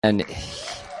And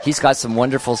he's got some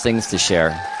wonderful things to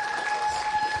share.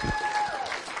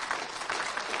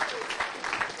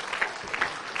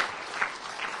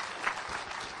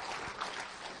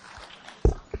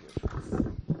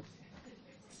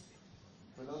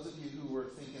 For those of you who were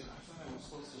thinking, I thought I was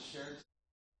supposed to share.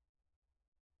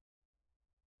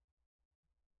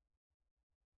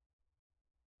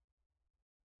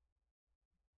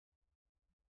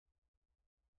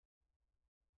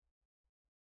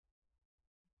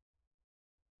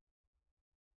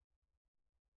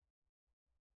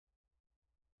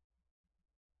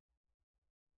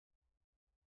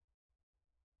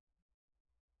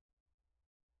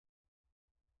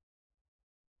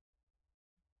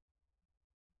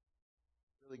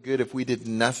 Really good if we did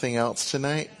nothing else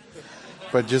tonight,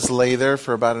 but just lay there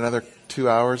for about another 2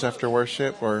 hours after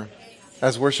worship, or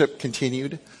as worship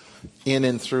continued in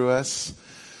and through us.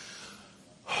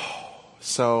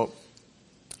 So,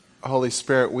 Holy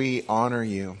Spirit, we honor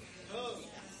you.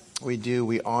 We do.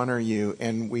 We honor you,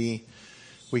 and we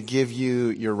give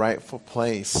you your rightful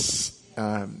place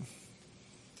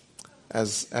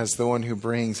as the one who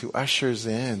brings, who ushers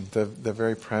in the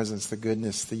very presence, the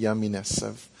goodness, the yumminess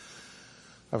of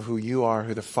who you are,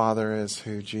 who the Father is,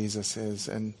 who Jesus is.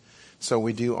 And so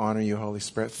we do honor you, Holy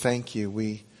Spirit. Thank you.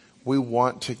 We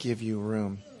want to give you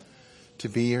room to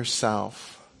be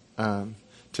yourself,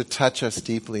 to touch us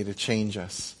deeply, to change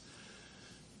us.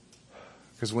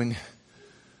 Because when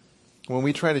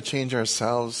we try to change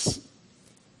ourselves,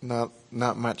 not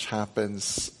much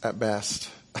happens at best.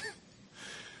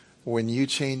 When you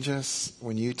change us,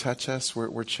 when you touch us,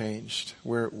 we're changed.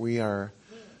 We are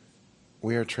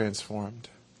transformed.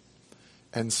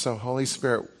 And so, Holy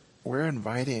Spirit, we're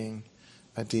inviting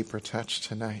a deeper touch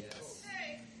tonight.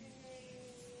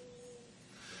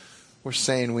 We're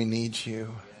saying we need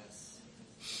you.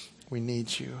 We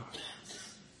need you.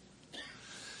 I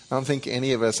don't think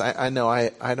any of us, I know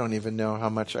I don't even know how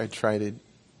much I try to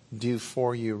do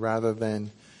for you, rather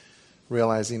than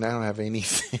realizing I don't have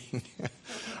anything.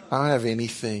 I don't have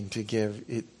anything to give.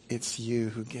 It's you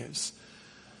who gives.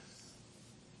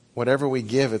 Whatever we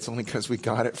give, it's only because we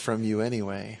got it from you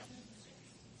anyway.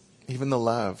 Even the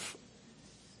love.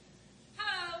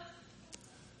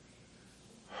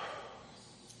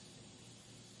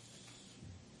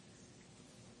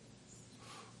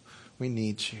 We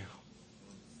need you.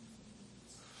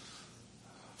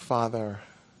 Father,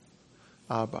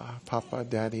 Abba, Papa,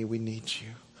 Daddy, we need you.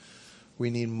 We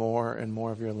need more and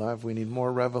more of your love. We need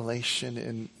more revelation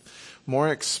and more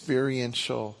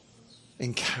experiential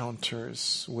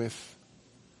encounters with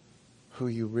who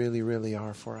you really, really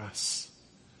are for us.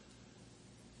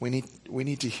 We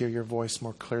need to hear your voice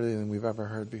more clearly than we've ever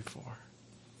heard before.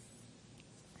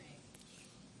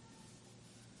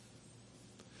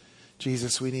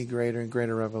 Jesus, we need greater and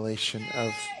greater revelation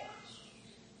of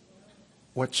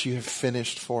what you have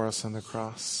finished for us on the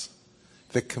cross.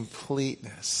 The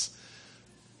completeness,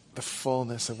 the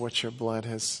fullness of what your blood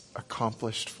has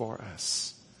accomplished for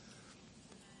us.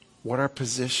 What our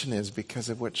position is because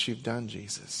of what you've done,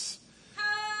 Jesus.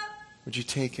 Would you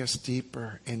take us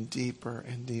deeper and deeper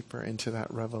and deeper into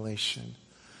that revelation,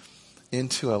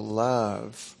 into a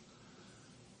love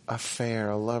affair,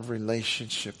 a love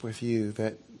relationship with you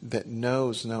that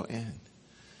knows no end,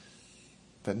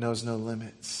 that knows no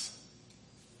limits.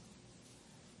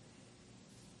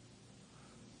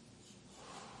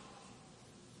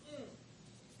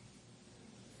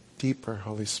 Deeper,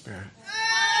 Holy Spirit.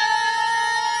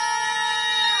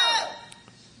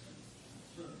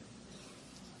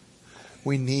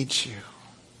 We need you.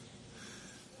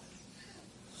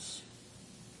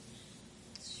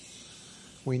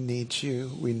 We need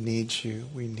you. We need you.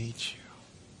 We need you.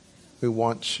 We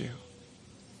want you.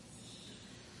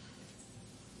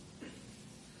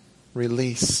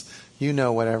 Release. You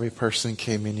know what every person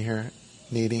came in here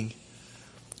needing.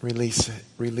 Release it.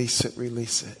 Release it.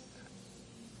 Release it.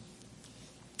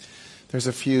 There's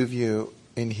a few of you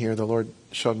in here, the Lord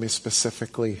showed me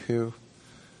specifically, who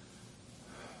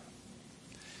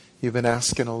you've been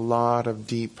asking a lot of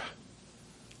deep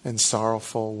and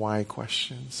sorrowful why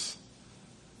questions.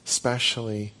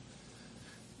 Especially,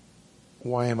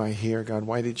 why am I here, God?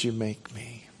 Why did you make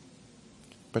me?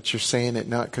 But you're saying it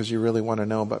not because you really want to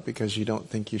know, but because you don't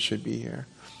think you should be here.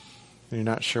 And you're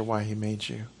not sure why he made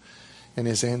you. And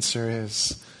his answer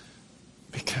is,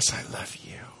 because I love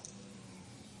you.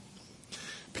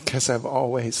 Because I've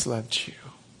always loved you.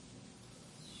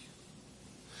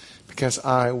 Because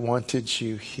I wanted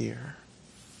you here.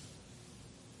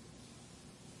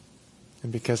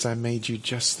 And because I made you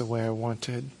just the way I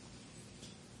wanted,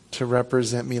 to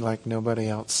represent me like nobody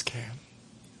else can.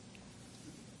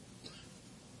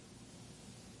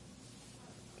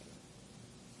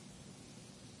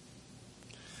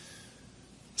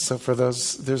 So for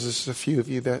those, there's just a few of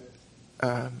you that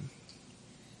the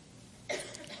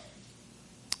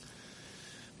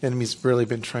enemy's really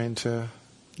been trying to,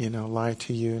 lie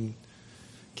to you and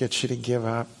get you to give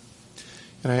up.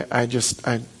 And I just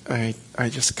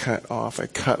cut off. I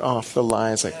cut off the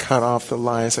lies. I cut off the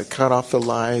lies. I cut off the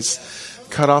lies.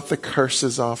 Cut off the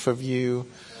curses off of you.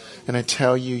 And I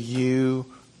tell you, you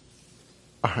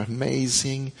are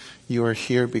amazing. You are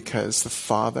here because the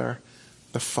Father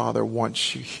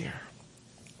wants you here.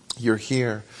 You're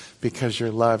here because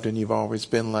you're loved, and you've always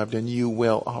been loved, and you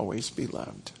will always be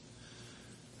loved.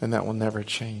 And that will never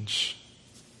change.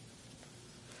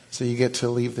 So you get to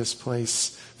leave this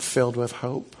place filled with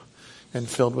hope and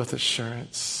filled with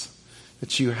assurance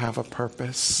that you have a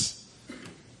purpose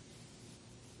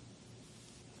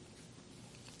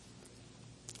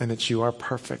and that you are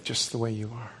perfect just the way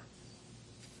you are.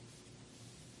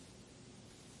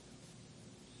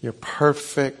 You're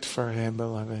perfect for Him,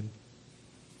 beloved.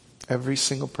 Every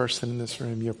single person in this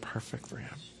room, you're perfect for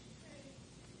Him.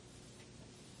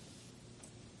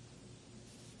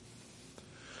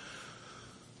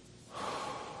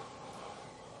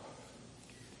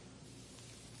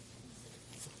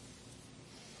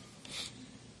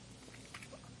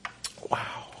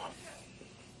 Wow.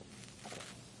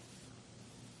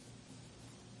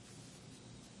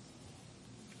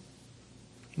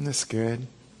 Isn't this good?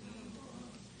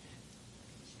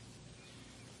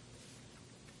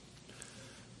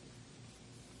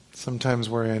 Sometimes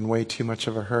we're in way too much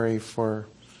of a hurry for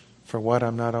what,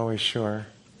 I'm not always sure.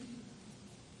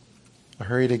 A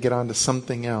hurry to get on to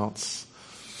something else.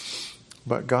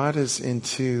 But God is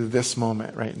into this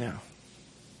moment right now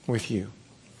with you.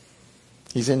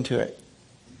 He's into it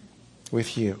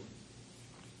with you.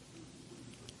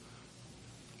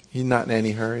 He's not in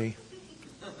any hurry.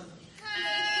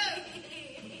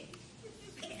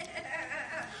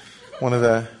 One of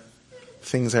the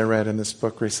things I read in this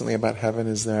book recently about heaven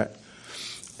is that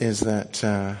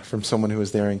from someone who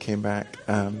was there and came back,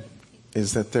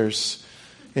 is that there's,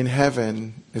 in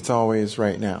heaven, it's always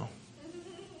right now.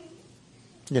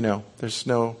 There's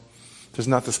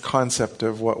not this concept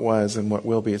of what was and what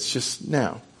will be. It's just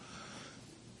now.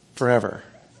 Forever.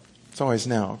 It's always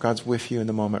now. God's with you in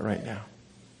the moment right now.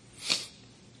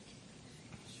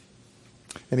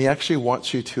 And He actually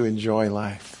wants you to enjoy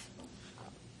life.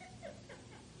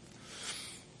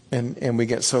 And we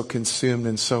get so consumed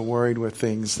and so worried with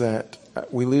things that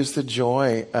we lose the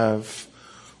joy of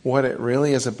what it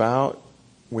really is about,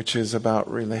 which is about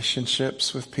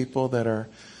relationships with people that are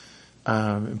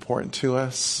important to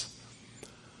us,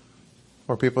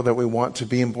 or people that we want to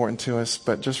be important to us,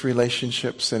 but just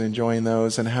relationships and enjoying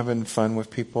those and having fun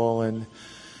with people. And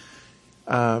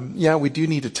we do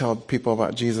need to tell people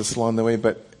about Jesus along the way,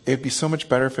 but it'd be so much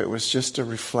better if it was just a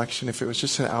reflection, if it was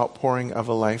just an outpouring of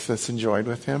a life that's enjoyed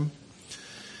with Him.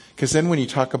 Because then when you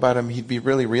talk about Him, He'd be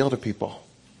really real to people.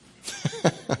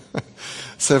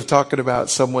 Instead of talking about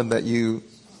someone that you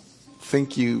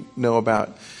think you know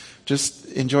about, just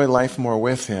enjoy life more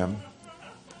with Him,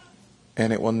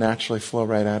 and it will naturally flow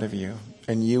right out of you.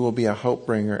 And you will be a hope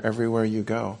bringer everywhere you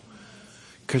go.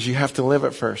 Because you have to live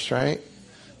it first, right?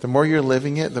 The more you're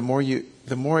living it, the more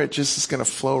it just is going to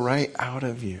flow right out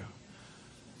of you.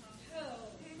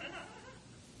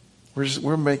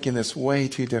 We're making this way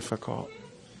too difficult.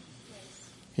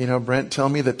 Brent, tell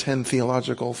me the 10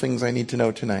 theological things I need to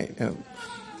know tonight.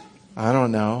 I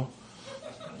don't know.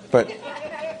 But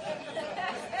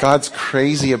God's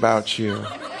crazy about you.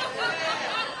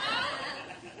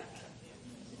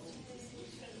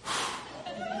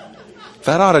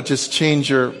 That ought to just change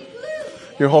your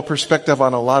whole perspective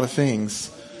on a lot of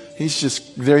things. He's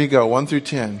just, there you go, 1 through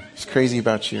 10. He's crazy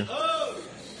about you.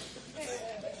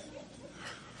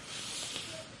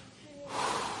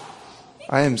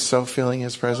 I am so feeling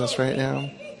His presence right now.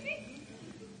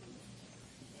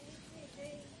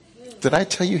 Did I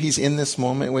tell you He's in this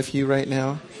moment with you right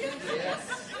now?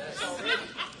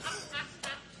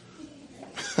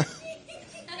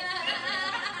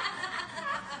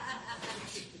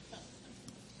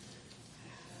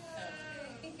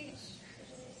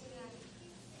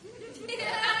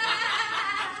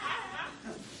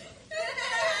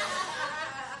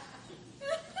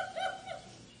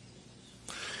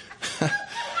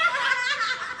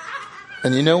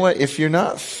 And you know what? If you're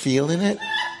not feeling it,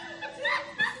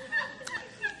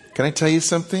 can I tell you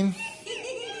something?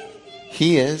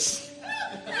 He is.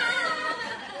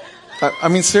 I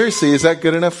mean, seriously, is that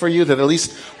good enough for you that at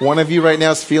least one of you right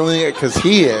now is feeling it? Because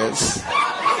He is.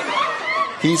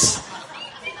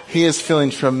 He is feeling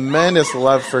tremendous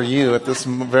love for you at this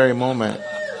very moment.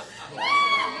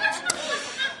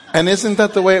 And isn't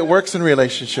that the way it works in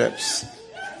relationships?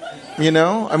 You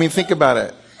know? I mean, think about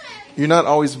it. You're not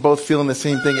always both feeling the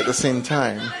same thing at the same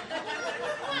time.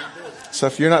 So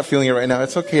if you're not feeling it right now,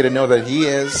 it's okay to know that he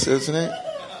is, isn't it?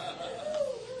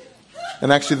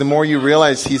 And actually, the more you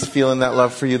realize he's feeling that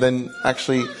love for you, then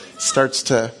actually starts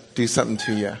to do something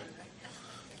to you.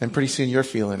 And pretty soon you're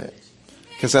feeling it.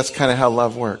 Because that's kind of how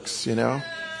love works, you know?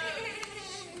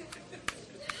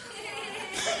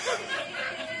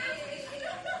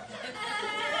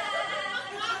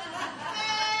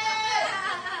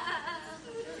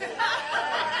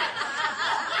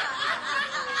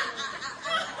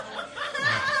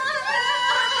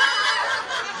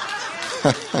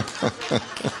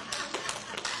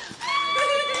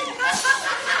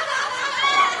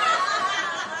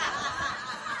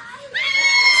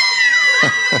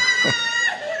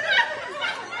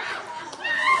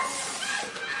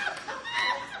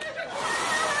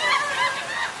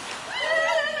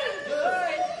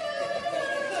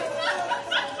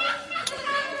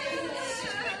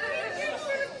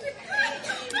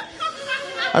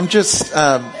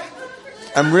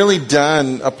 I'm really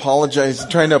done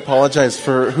trying to apologize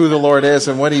for who the Lord is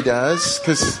and what he does,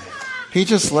 because he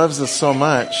just loves us so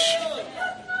much.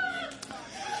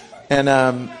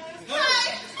 And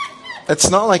it's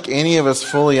not like any of us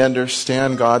fully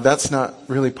understand God. That's not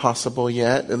really possible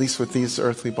yet, at least with these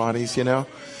earthly bodies, you know.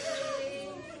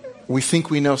 We think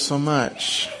we know so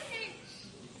much.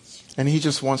 And he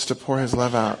just wants to pour his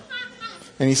love out.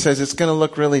 And he says it's going to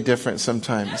look really different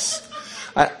sometimes.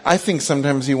 I think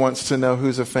sometimes he wants to know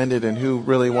who's offended and who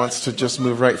really wants to just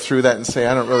move right through that and say,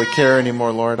 I don't really care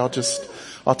anymore, Lord. I'll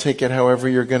take it however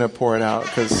you're going to pour it out,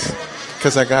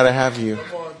 because I got to have you.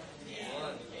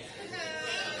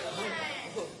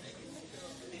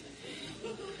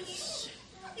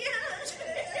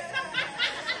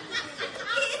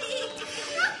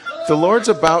 The Lord's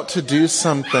about to do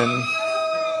something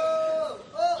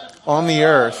on the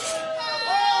earth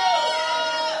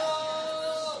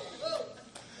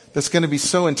that's going to be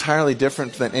so entirely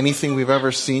different than anything we've ever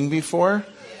seen before.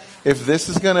 If this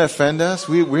is going to offend us,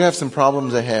 we have some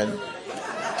problems ahead.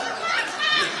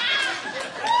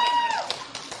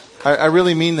 I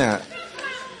really mean that.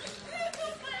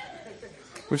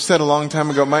 We've said a long time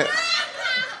ago,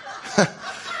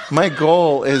 my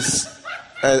goal is,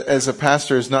 as a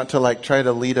pastor, is not to try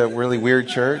to lead a really weird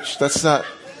church. That's not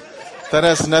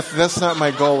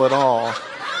my goal at all.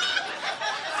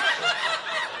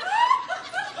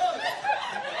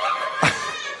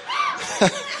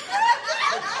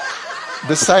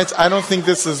 Besides, I don't think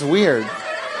this is weird.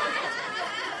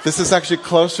 This is actually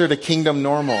closer to kingdom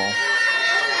normal.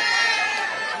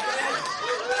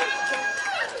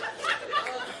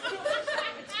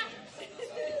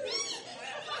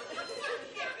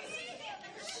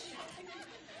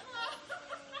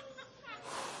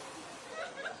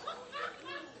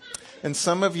 And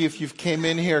some of you, if you've came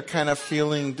in here kind of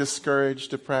feeling discouraged,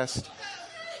 depressed,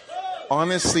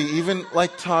 honestly, even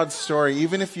like Todd's story,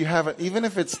 even if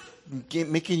it's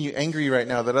making you angry right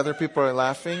now that other people are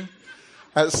laughing,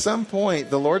 at some point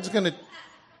the Lord's going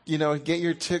to, get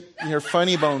your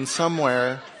funny bone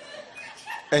somewhere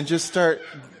and just start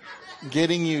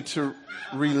getting you to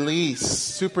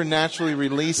supernaturally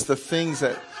release the things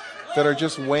that are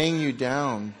just weighing you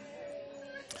down.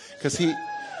 Because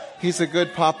He's a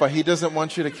good papa. He doesn't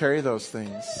want you to carry those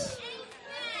things.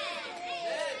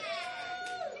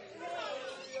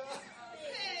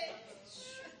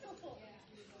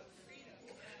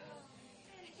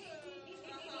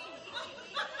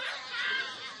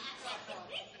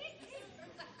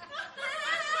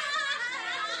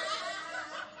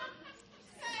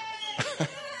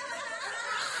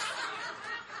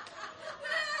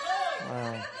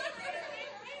 Wow.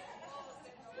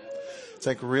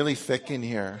 It's really thick in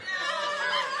here.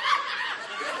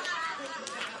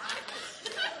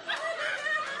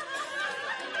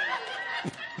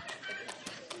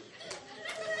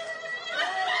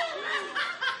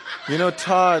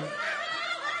 Todd,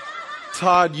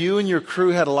 you and your crew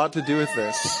had a lot to do with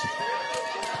this.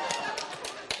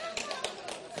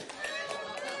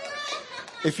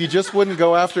 If you just wouldn't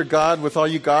go after God with all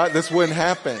you got, this wouldn't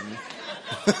happen.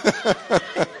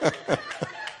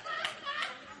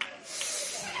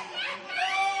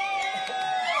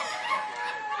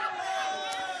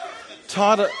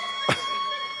 Todd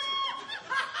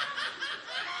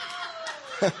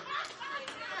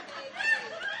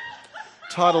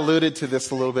alluded to this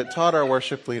a little bit. Todd, our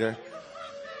worship leader,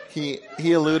 he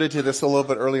alluded to this a little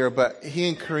bit earlier, but he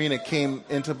and Karina came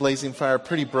into Blazing Fire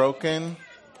pretty broken,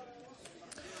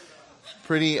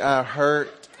 pretty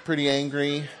hurt, pretty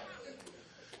angry.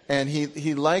 And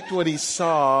he liked what he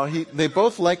saw. They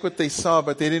both liked what they saw,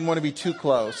 but they didn't want to be too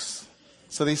close.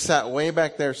 So they sat way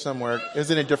back there somewhere. It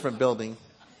was in a different building.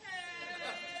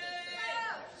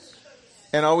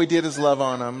 And all we did is love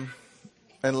on them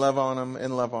and love on them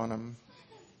and love on them.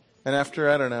 And after,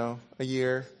 I don't know, a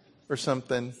year or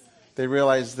something, they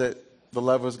realized that the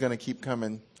love was going to keep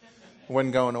coming. It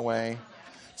wasn't going away.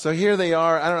 So here they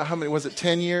are. I don't know how many, was it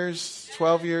 10 years,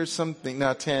 12 years, something?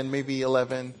 Not 10, maybe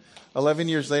 11. 11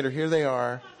 years later, here they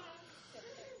are.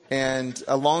 And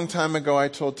a long time ago, I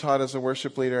told Todd as a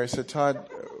worship leader, I said, Todd,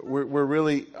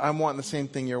 I'm wanting the same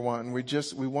thing you're wanting.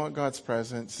 We want God's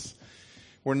presence.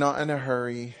 We're not in a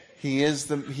hurry. He is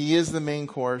the main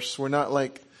course. We're not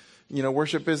like,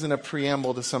 worship isn't a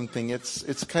preamble to something.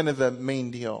 It's kind of the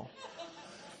main deal.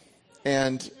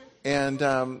 And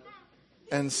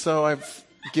so I've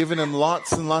given him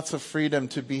lots and lots of freedom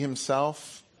to be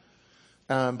himself.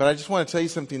 But I just want to tell you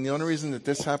something. The only reason that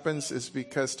this happens is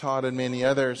because Todd and many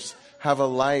others have a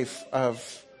life of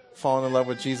falling in love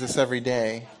with Jesus every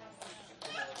day.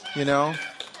 He doesn't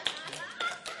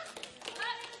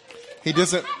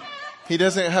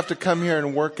have to come here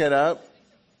and work it up.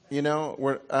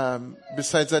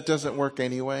 Besides, that doesn't work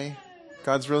anyway.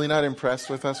 God's really not impressed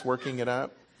with us working it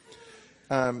up.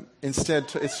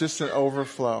 Instead, it's just an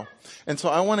overflow. And so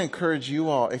I want to encourage you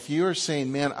all, if you are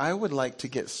saying, man, I would like to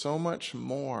get so much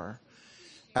more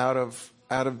out of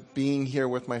being here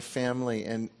with my family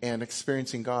and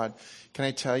experiencing God, can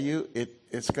I tell you,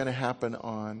 it's going to happen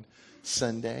on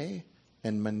Sunday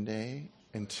and Monday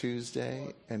and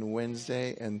Tuesday and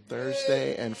Wednesday and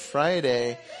Thursday and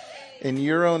Friday in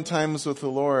your own times with the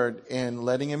Lord and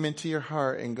letting him into your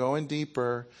heart and going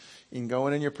deeper and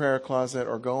going in your prayer closet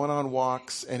or going on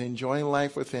walks and enjoying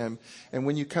life with him. And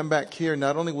when you come back here,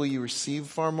 not only will you receive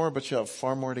far more, but you'll have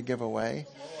far more to give away.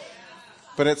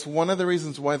 But it's one of the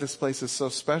reasons why this place is so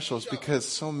special is because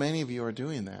so many of you are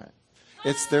doing that.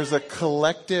 There's a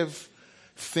collective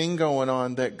thing going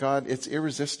on that God, it's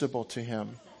irresistible to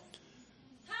him.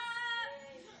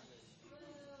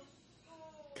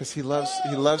 Because he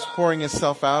loves pouring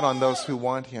himself out on those who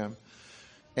want him.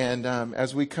 And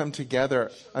as we come together,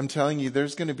 I'm telling you,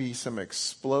 there's going to be some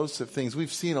explosive things.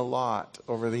 We've seen a lot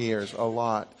over the years, a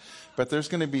lot. But there's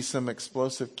going to be some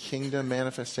explosive kingdom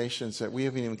manifestations that we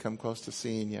haven't even come close to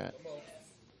seeing yet.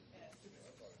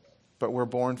 But we're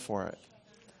born for it.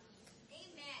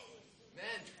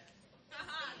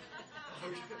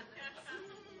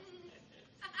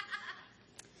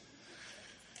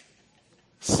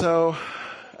 So,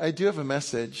 I do have a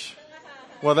message.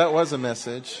 Well, that was a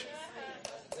message.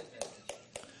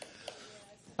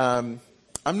 I'm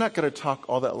not going to talk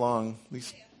all that long. At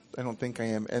least I don't think I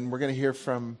am. And we're going to hear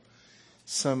from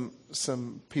some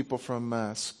people from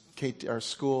our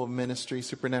school of ministry,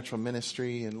 supernatural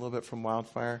ministry, and a little bit from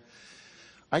Wildfire.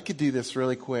 I could do this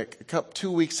really quick.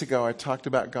 2 weeks ago, I talked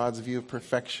about God's view of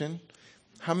perfection.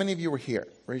 How many of you were here?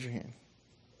 Raise your hand.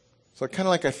 So kind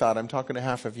of like I thought, I'm talking to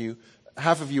half of you.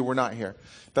 Half of you were not here.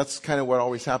 That's kind of what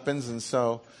always happens. And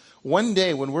so one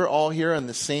day when we're all here on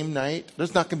the same night,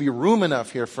 there's not going to be room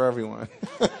enough here for everyone.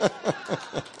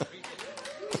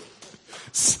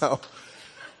 So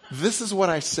this is what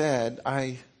I said.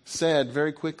 I said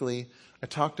very quickly, I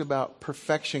talked about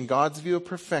perfection. God's view of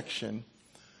perfection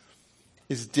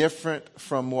is different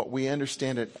from what we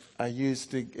understand it. I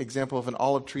used the example of an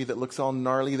olive tree that looks all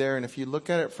gnarly there. And if you look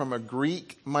at it from a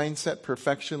Greek mindset,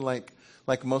 perfection, like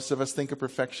most of us think of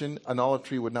perfection, an olive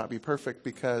tree would not be perfect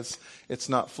because it's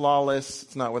not flawless,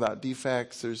 it's not without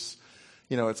defects. There's,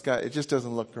 it just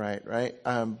doesn't look right?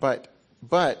 But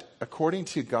according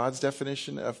to God's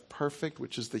definition of perfect,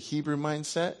 which is the Hebrew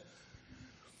mindset,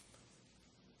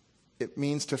 it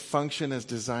means to function as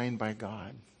designed by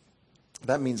God.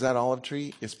 That means that olive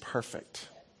tree is perfect.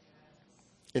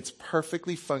 It's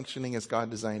perfectly functioning as God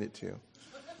designed it to.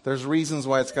 There's reasons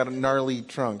why it's got a gnarly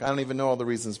trunk. I don't even know all the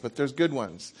reasons, but there's good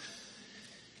ones.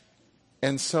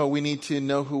 And so we need to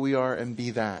know who we are and be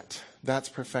that. That's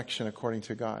perfection according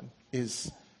to God,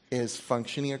 is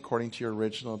functioning according to your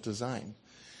original design.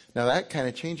 Now that kind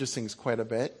of changes things quite a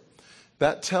bit.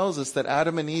 That tells us that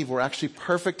Adam and Eve were actually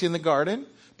perfect in the garden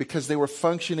because they were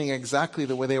functioning exactly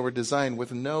the way they were designed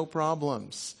with no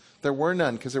problems. There were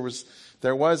none because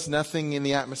there was nothing in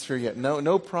the atmosphere yet.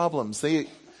 No problems. They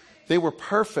were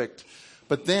perfect.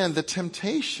 But then the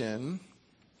temptation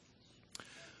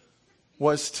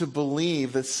was to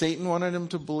believe that Satan wanted them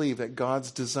to believe that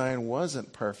God's design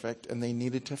wasn't perfect and they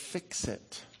needed to fix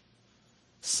it.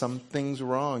 Something's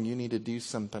wrong. You need to do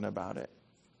something about it.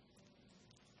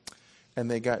 And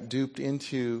they got duped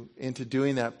into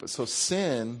doing that. So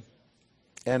sin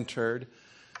entered,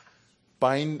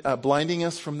 blinding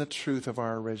us from the truth of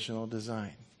our original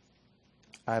design.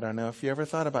 I don't know if you ever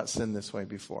thought about sin this way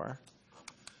before.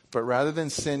 But rather than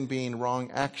sin being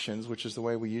wrong actions, which is the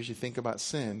way we usually think about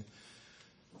sin,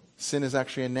 sin is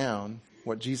actually a noun.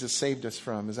 What Jesus saved us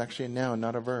from is actually a noun,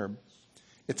 not a verb.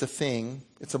 It's a thing.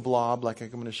 It's a blob, like I'm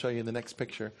going to show you in the next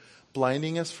picture,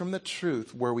 blinding us from the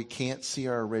truth where we can't see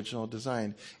our original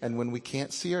design. And when we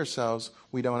can't see ourselves,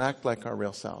 we don't act like our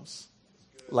real selves,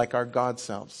 like our God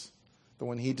selves, the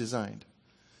one he designed.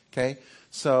 Okay?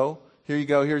 So here you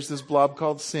go. Here's this blob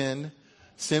called sin.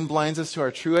 Sin blinds us to our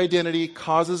true identity,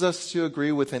 causes us to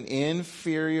agree with an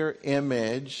inferior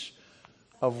image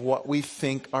of what we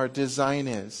think our design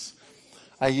is.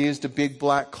 I used a big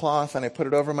black cloth and I put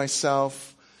it over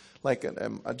myself, like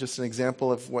just an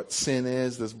example of what sin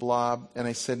is, this blob. And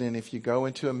I said, and if you go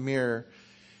into a mirror,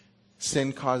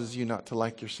 sin causes you not to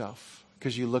like yourself.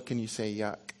 Because you look and you say,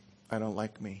 yuck, I don't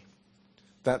like me.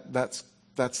 That's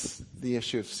the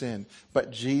issue of sin. But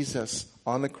Jesus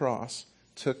on the cross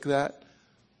took that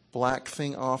black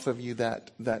thing off of you,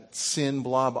 that sin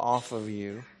blob off of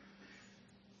you,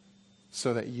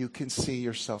 so that you can see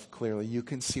yourself clearly. You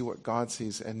can see what God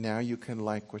sees, and now you can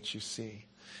like what you see.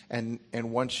 And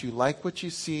once you like what you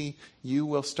see, you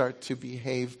will start to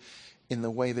behave in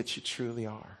the way that you truly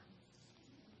are.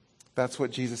 That's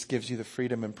what Jesus gives you the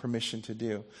freedom and permission to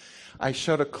do. I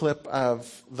showed a clip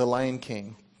of The Lion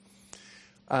King.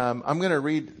 I'm going to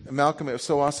read, Malcolm, it was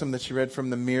so awesome that you read from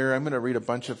the mirror. I'm going to read a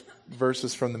bunch of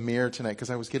verses from the mirror tonight because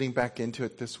I was getting back into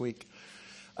it this week.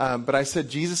 But I said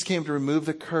Jesus came to remove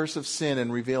the curse of sin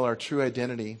and reveal our true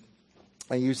identity.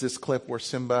 I used this clip where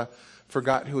Simba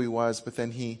forgot who he was, but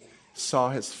then he saw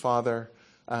his father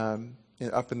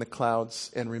up in the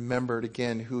clouds and remembered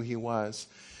again who he was.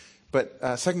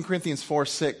 But 2 Corinthians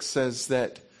 4:6 says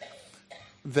that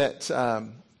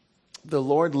the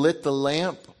Lord lit the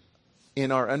lamp in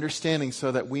our understanding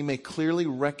so that we may clearly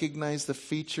recognize the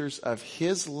features of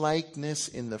his likeness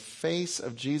in the face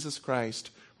of Jesus Christ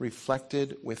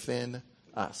reflected within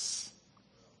us.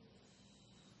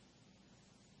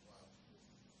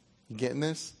 You getting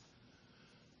this?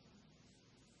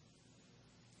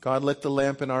 God lit the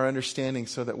lamp in our understanding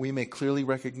so that we may clearly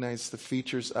recognize the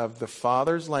features of the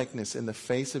Father's likeness in the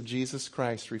face of Jesus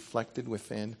Christ reflected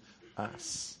within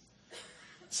us.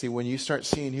 See, when you start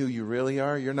seeing who you really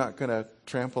are, you're not going to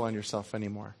trample on yourself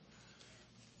anymore.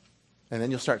 And then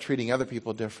you'll start treating other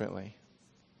people differently.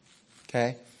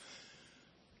 Okay?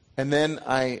 And then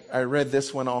I read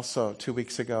this one also 2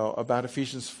 weeks ago about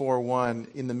Ephesians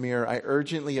 4:1 in the mirror. I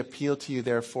urgently appeal to you,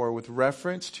 therefore, with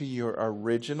reference to your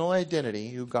original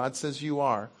identity, who God says you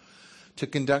are, to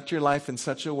conduct your life in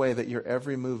such a way that your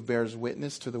every move bears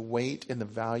witness to the weight and the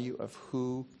value of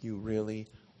who you really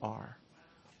are.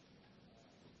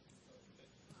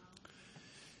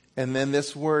 And then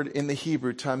this word in the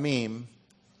Hebrew, tamim,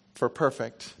 for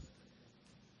perfect,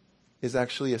 is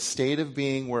actually a state of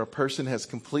being where a person has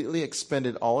completely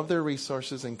expended all of their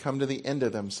resources and come to the end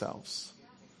of themselves.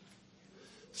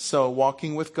 So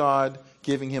walking with God,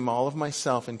 giving him all of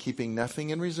myself and keeping nothing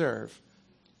in reserve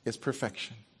is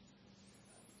perfection.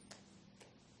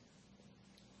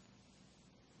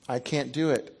 I can't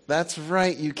do it. That's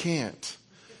right, you can't.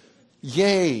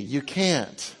 Yay, you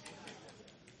can't.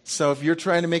 So if you're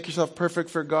trying to make yourself perfect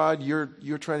for God,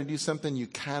 you're trying to do something you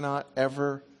cannot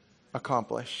ever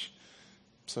accomplish.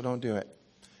 So don't do it.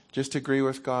 Just agree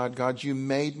with God. God, you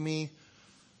made me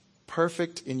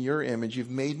perfect in your image. You've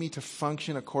made me to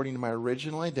function according to my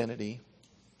original identity.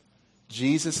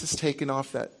 Jesus has taken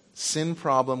off that sin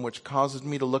problem which causes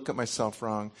me to look at myself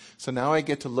wrong. So now I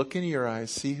get to look into your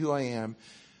eyes, see who I am,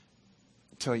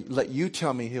 let you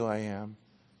tell me who I am,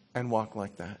 and walk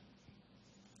like that.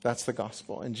 That's the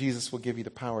gospel. And Jesus will give you the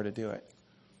power to do it.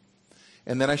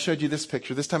 And then I showed you this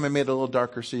picture. This time I made it a little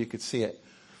darker so you could see it,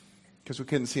 because we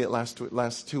couldn't see it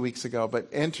last 2 weeks ago. But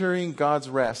entering God's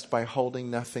rest by holding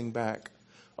nothing back.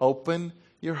 Open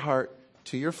your heart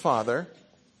to your Father.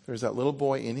 There's that little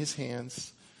boy in his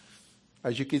hands.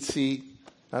 As you can see,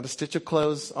 not a stitch of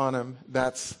clothes on him.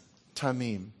 That's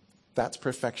tamim. That's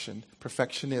perfection.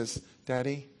 Perfection is,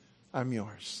 Daddy, I'm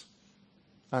yours.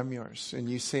 I'm yours. And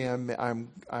you say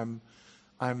I'm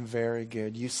very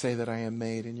good. You say that I am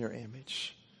made in your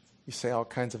image. You say all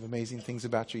kinds of amazing things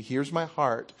about you. Here's my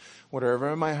heart.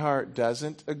 Whatever in my heart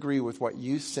doesn't agree with what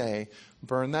you say,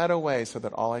 burn that away so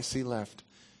that all I see left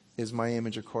is my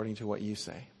image according to what you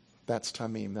say. That's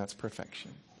tamim. That's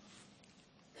perfection.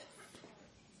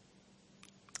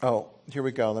 Oh, here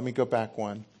we go. Let me go back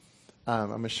one. I'm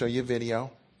going to show you a video.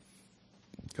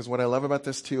 Because what I love about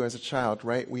this too, as a child,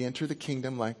 right? We enter the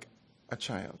kingdom like a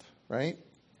child, right?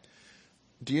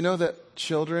 Do you know that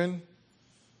children,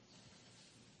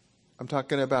 I'm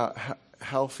talking about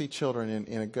healthy children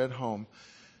in a good home,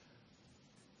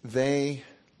 they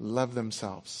love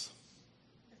themselves.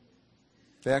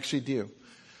 They actually do.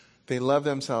 They love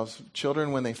themselves.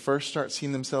 Children, when they first start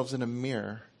seeing themselves in a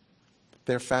mirror,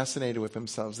 they're fascinated with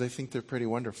themselves. They think they're pretty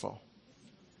wonderful.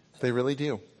 They really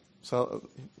do. So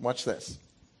watch this.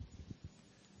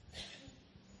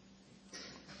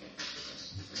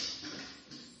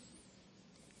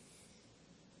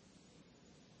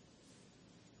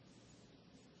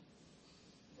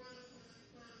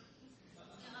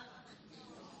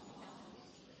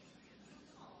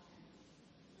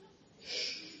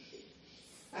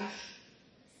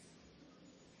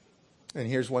 And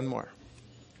here's one more.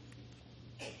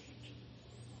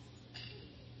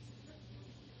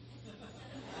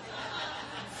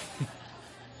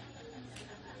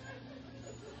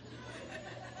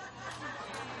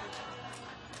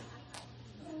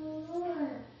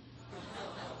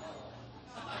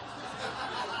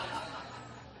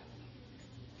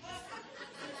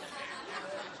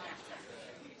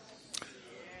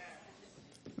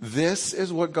 This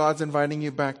is what God's inviting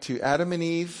you back to. Adam and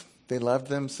Eve, they loved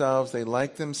themselves. They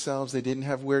liked themselves. They didn't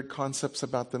have weird concepts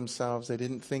about themselves. They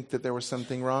didn't think that there was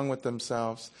something wrong with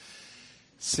themselves.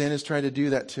 Sin has tried to do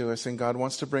that to us, and God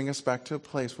wants to bring us back to a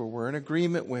place where we're in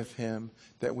agreement with Him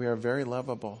that we are very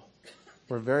lovable.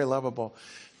 We're very lovable.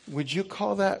 Would you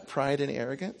call that pride and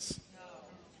arrogance? No.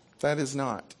 That is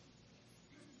not.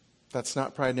 That's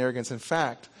not pride and arrogance. In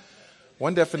fact,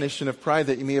 one definition of pride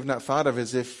that you may have not thought of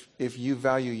is if you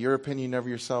value your opinion of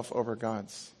yourself over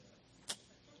God's.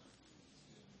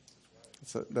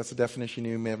 That's a definition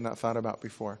you may have not thought about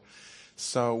before.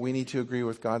 So we need to agree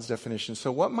with God's definition. So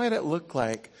what might it look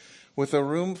like with a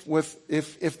room with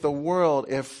if the world,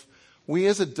 if we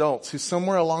as adults who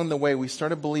somewhere along the way we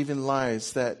started believing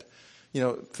lies that,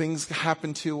 things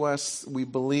happened to us, we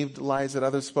believed lies that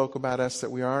others spoke about us, that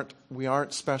we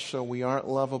aren't special, we aren't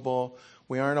lovable,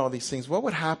 we aren't all these things. What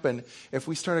would happen if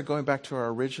we started going back to our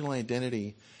original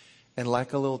identity and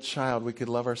like a little child, we could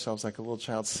love ourselves like a little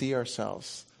child, see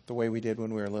ourselves the way we did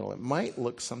when we were little? It might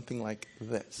look something like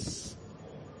this.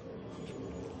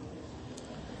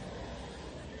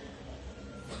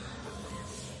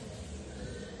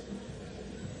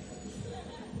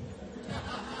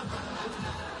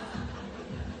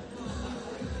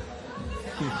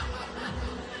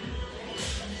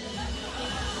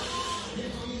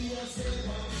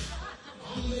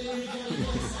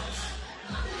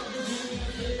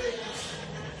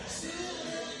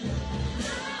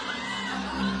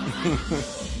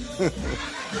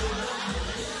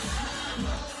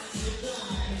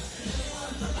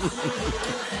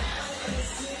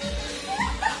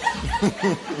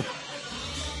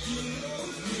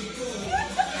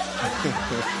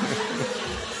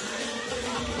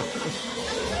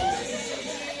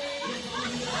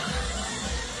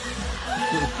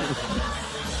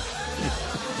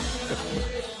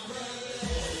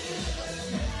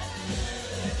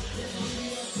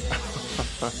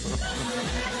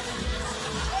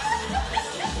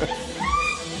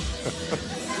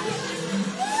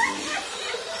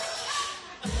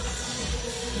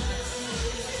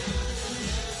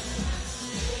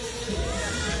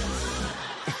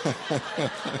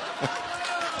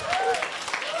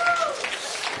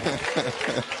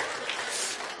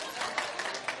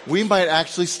 We might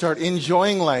actually start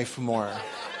enjoying life more.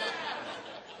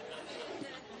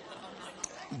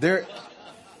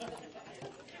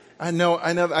 I know,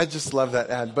 I just love that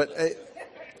ad,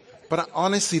 but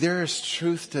honestly, there is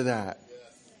truth to that.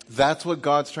 That's what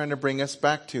God's trying to bring us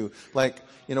back to. Like,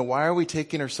 why are we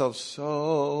taking ourselves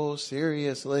so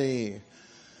seriously?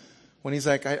 When He's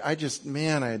like, I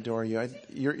adore you.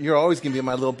 You're always going to be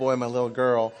my little boy, my little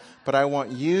girl, but I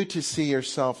want you to see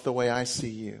yourself the way I see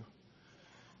you.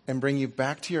 And bring you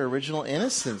back to your original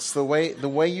innocence, the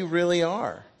way you really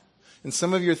are. And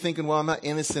some of you are thinking, well, I'm not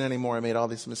innocent anymore. I made all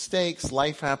these mistakes.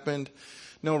 Life happened.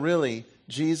 No, really,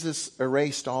 Jesus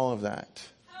erased all of that.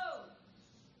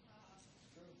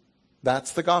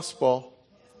 That's the gospel.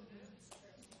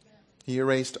 He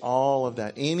erased all of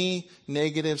that. Any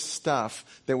negative stuff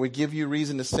that would give you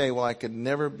reason to say, well, I could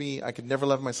never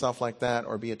love myself like that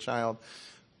or be a child,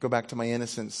 go back to my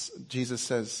innocence. Jesus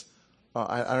says,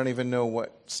 I don't even know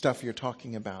what stuff you're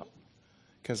talking about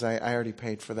because I already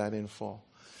paid for that in full.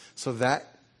 So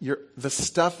the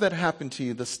stuff that happened to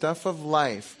you, the stuff of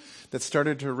life that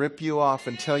started to rip you off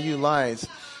and tell you lies,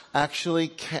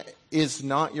 actually is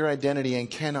not your identity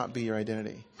and cannot be your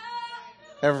identity.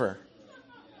 Ever.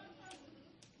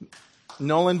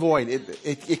 Null and void.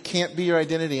 It can't be your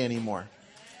identity anymore.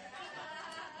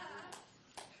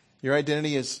 Your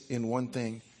identity is in one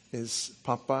thing. Is,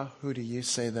 Papa, who do you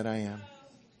say that I am? Amen.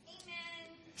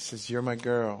 He says, you're my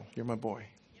girl. You're my boy.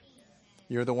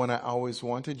 You're the one I always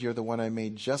wanted. You're the one I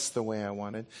made just the way I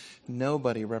wanted.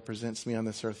 Nobody represents me on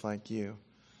this earth like you.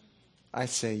 I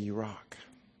say you rock.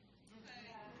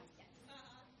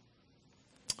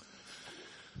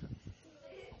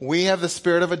 We have the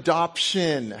spirit of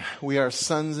adoption. We are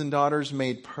sons and daughters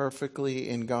made perfectly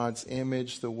in God's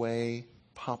image the way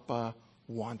Papa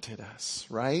wanted us.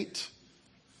 Right?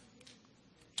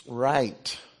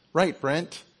 Right. Right,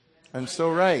 Brent. I'm so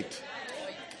right.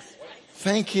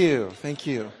 Thank you. Thank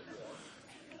you.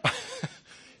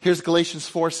 Here's Galatians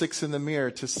 4:6 in the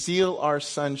mirror. To seal our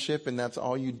sonship, and that's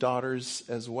all you daughters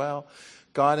as well,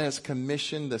 God has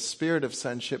commissioned the spirit of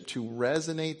sonship to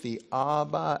resonate the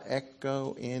Abba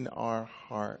echo in our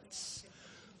hearts.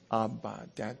 Abba,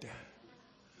 Dada.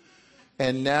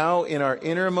 And now in our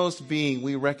innermost being,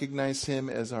 we recognize him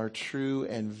as our true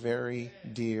and very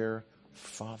dear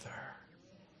Father.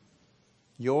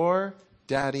 Your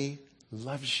daddy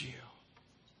loves you.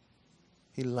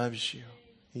 He loves you.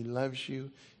 He loves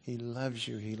you. He loves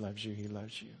you. He loves you. He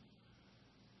loves you.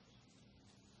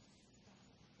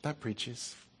 That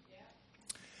preaches.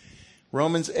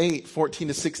 Romans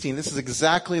 8:14-16. This is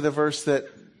exactly the verse that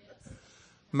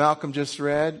Malcolm just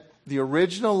read. The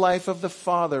original life of the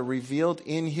Father revealed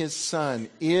in his Son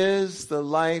is the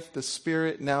life the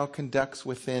Spirit now conducts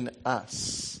within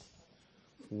us.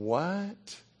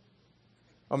 What?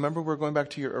 Oh, remember, we're going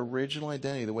back to your original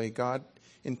identity, the way God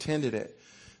intended it.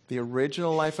 The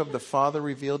original life of the Father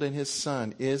revealed in his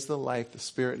Son is the life the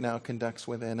Spirit now conducts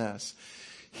within us.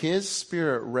 His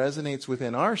Spirit resonates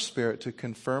within our spirit to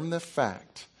confirm the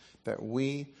fact that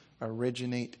we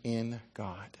originate in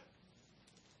God.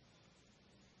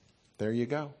 There you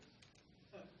go.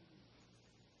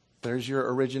 There's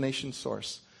your origination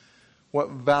source.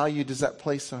 What value does that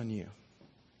place on you?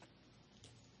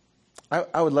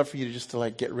 I would love for you to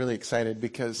get really excited,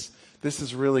 because this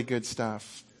is really good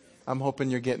stuff. I'm hoping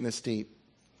you're getting this deep,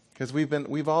 because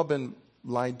we've all been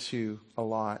lied to a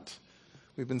lot.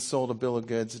 We've been sold a bill of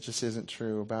goods that just isn't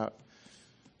true about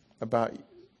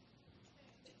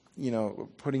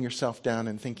putting yourself down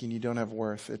and thinking you don't have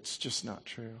worth. It's just not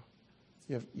true.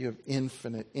 You have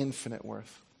infinite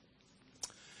worth.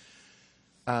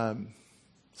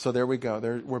 So there we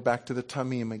go. We're back to the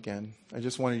tamim again. I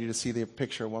just wanted you to see the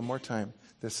picture one more time.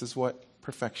 This is what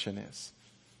perfection is.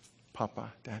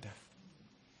 Papa, Dada.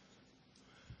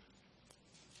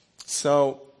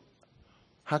 So,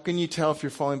 how can you tell if you're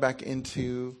falling back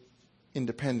into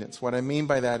independence? What I mean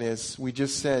by that is, we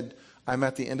just said, I'm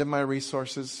at the end of my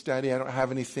resources, Daddy. I don't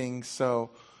have anything, so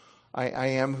I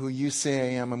am who you say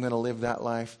I am. I'm going to live that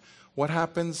life. What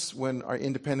happens when our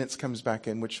independence comes back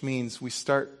in? Which means we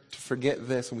start to forget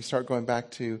this and we start going back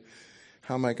to,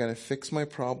 how am I going to fix my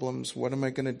problems? What am I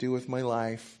going to do with my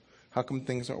life? How come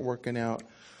things aren't working out?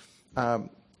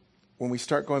 When we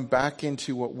start going back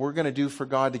into what we're going to do for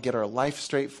God to get our life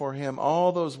straight for him,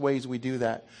 all those ways we do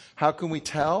that. How can we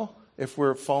tell if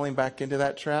we're falling back into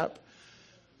that trap?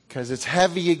 Because it's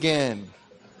heavy again.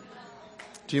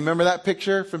 Do you remember that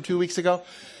picture from 2 weeks ago?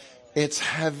 It's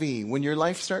heavy. When your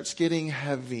life starts getting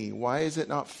heavy, why is it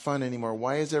not fun anymore?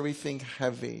 Why is everything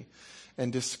heavy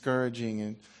and discouraging?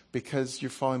 And because you're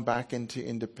falling back into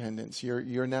independence.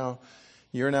 You're now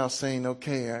saying,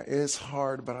 okay, it's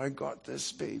hard, but I got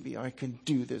this, baby. I can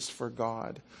do this for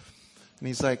God. And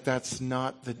he's like, that's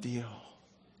not the deal.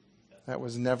 That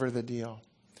was never the deal.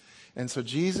 And so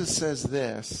Jesus says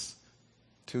this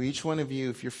to each one of you,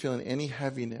 if you're feeling any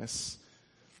heaviness.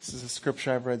 This is a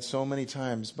scripture I've read so many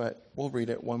times, but we'll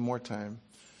read it one more time.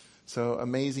 So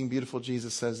amazing, beautiful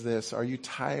Jesus says this. Are you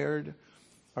tired?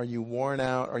 Are you worn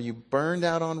out? Are you burned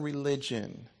out on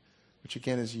religion? Which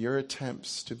again is your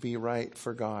attempts to be right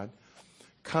for God.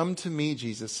 Come to me,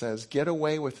 Jesus says. Get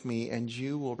away with me and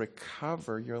you will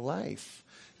recover your life.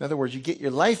 In other words, you get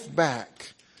your life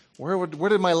back. Where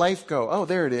did my life go? Oh,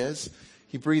 there it is.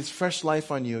 He breathes fresh life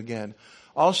on you again.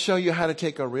 I'll show you how to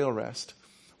take a real rest.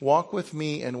 Walk with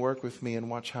me and work with me and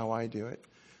watch how I do it.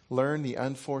 Learn the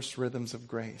unforced rhythms of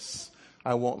grace.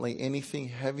 I won't lay anything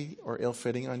heavy or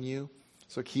ill-fitting on you.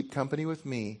 So keep company with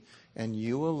me and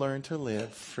you will learn to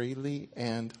live freely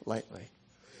and lightly.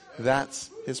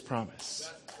 That's his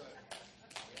promise.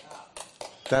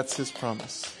 That's his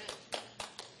promise.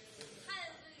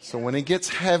 So when it gets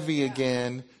heavy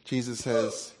again, Jesus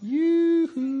says,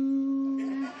 yoo-hoo.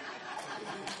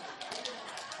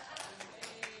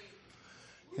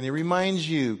 And he reminds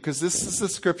you, because this is the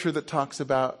scripture that talks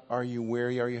about, are you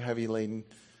weary, are you heavy laden?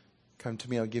 Come to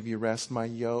me, I'll give you rest, my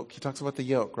yoke. He talks about the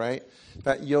yoke, right?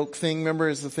 That yoke thing, remember,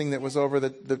 is the thing that was over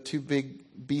the two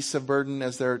big beasts of burden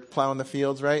as they're plowing the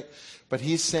fields, right? But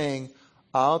he's saying,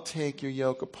 I'll take your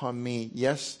yoke upon me.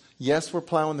 Yes, we're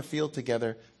plowing the field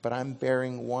together, but I'm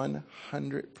bearing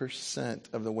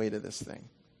 100% of the weight of this thing.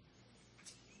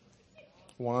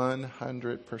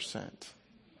 100%.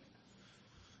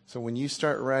 So when you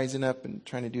start rising up and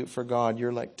trying to do it for God,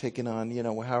 you're like taking on,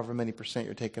 however many percent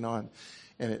you're taking on.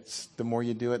 And it's the more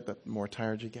you do it, the more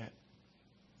tired you get.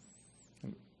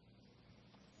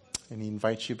 And he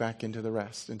invites you back into the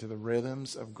rest, into the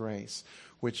rhythms of grace,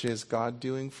 which is God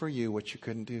doing for you what you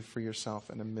couldn't do for yourself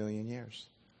in a million years.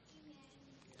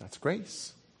 That's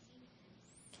grace.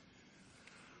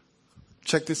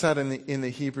 Check this out in the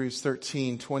Hebrews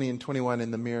 13, 20 and 21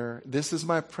 in the mirror. This is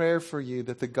my prayer for you,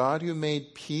 that the God who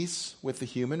made peace with the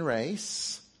human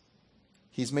race,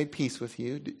 he's made peace with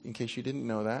you, in case you didn't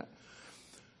know that,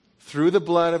 through the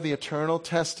blood of the eternal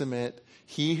testament,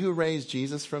 he who raised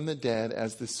Jesus from the dead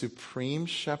as the supreme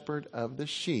shepherd of the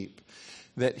sheep,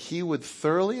 that he would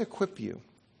thoroughly equip you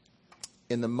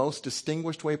in the most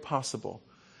distinguished way possible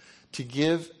to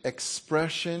give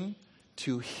expression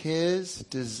to his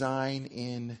design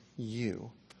in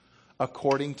you,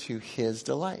 according to his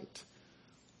delight,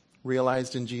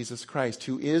 realized in Jesus Christ,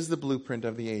 who is the blueprint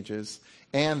of the ages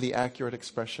and the accurate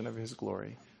expression of his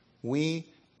glory. We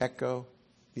echo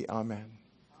the Amen.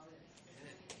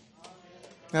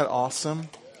 Isn't that awesome?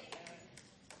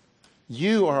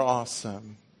 You are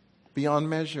awesome, beyond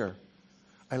measure.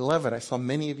 I love it. I saw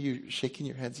many of you shaking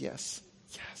your heads. Yes.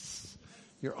 Yes.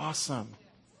 You're awesome.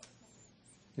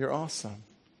 You're awesome.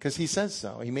 Because he says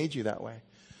so. He made you that way.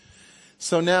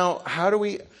 So now,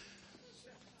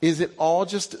 is it all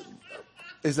just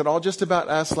about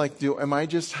us? Am I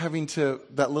just having to,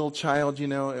 that little child,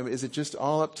 is it just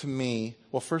all up to me?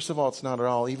 Well, first of all, it's not at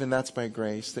all. Even that's by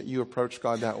grace, that you approach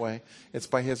God that way. It's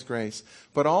by his grace.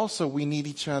 But also, we need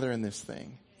each other in this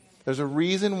thing. There's a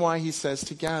reason why he says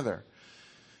together.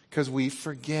 Because we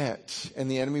forget,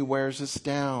 and the enemy wears us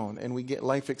down, and we get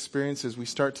life experiences. We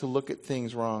start to look at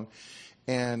things wrong,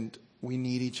 and we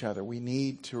need each other. We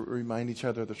need to remind each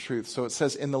other of the truth. So it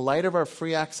says, in the light of our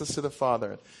free access to the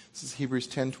Father, this is Hebrews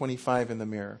 10:25 in the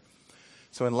mirror.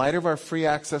 So in light of our free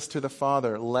access to the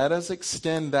Father, let us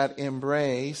extend that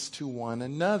embrace to one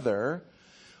another.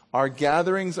 Our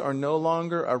gatherings are no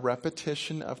longer a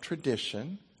repetition of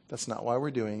tradition. That's not why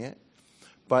we're doing it.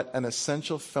 But an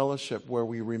essential fellowship where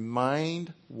we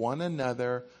remind one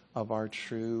another of our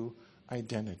true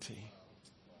identity.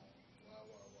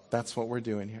 That's what we're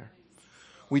doing here.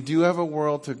 We do have a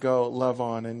world to go love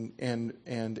on and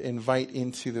invite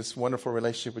into this wonderful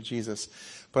relationship with Jesus.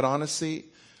 But honestly,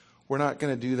 we're not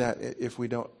going to do that if we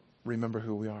don't remember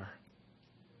who we are.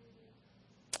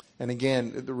 And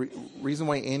again, the reason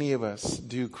why any of us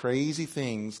do crazy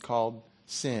things called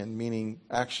sin, meaning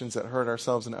actions that hurt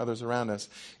ourselves and others around us,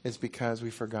 is because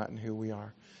we've forgotten who we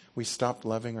are. We stopped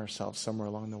loving ourselves somewhere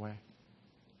along the way.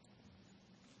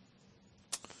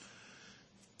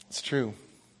 It's true.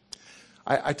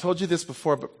 I told you this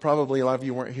before, but probably a lot of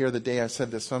you weren't here the day I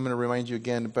said this, so I'm going to remind you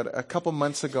again. But a couple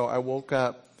months ago, I woke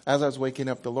up. As I was waking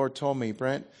up, the Lord told me,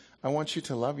 Brent, I want you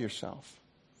to love yourself.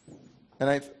 And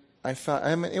I thought,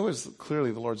 it was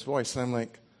clearly the Lord's voice. And I'm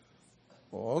like,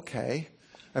 well, okay.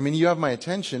 You have my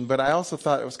attention, but I also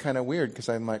thought it was kind of weird because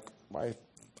I'm like,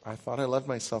 I thought I loved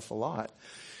myself a lot.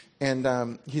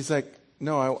 And he's like,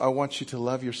 no, I want you to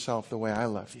love yourself the way I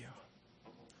love you.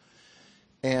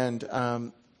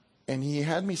 And he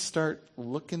had me start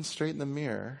looking straight in the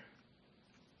mirror.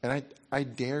 And I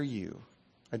dare you,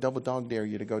 I double dog dare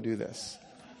you to go do this.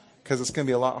 Because it's going to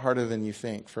be a lot harder than you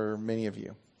think for many of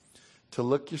you. To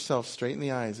look yourself straight in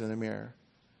the eyes in a mirror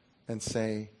and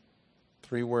say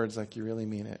 3 words like you really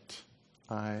mean it.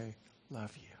 I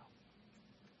love you.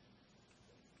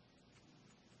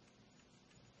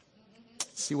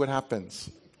 See what happens.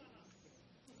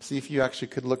 See if you actually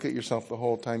could look at yourself the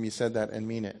whole time you said that and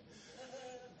mean it.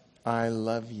 I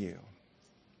love you.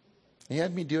 He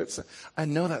had me do it. So I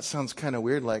know that sounds kind of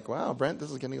weird, like, wow, Brent,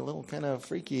 this is getting a little kind of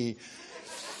freaky.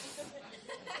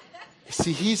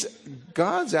 See,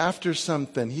 God's after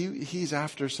something. He's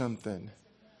after something.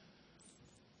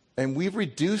 And we've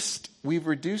reduced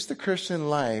the Christian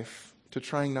life to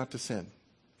trying not to sin.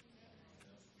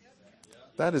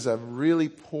 That is a really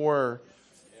poor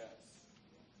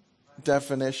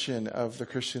definition of the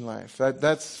Christian life.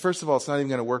 That's first of all, it's not even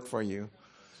going to work for you.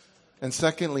 And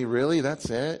secondly, really, that's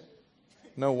it?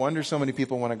 No wonder so many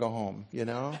people want to go home,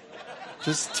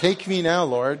 Just take me now,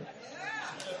 Lord.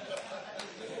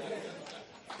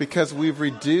 Because we've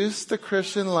reduced the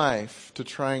Christian life to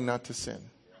trying not to sin.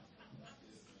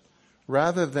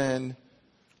 Rather than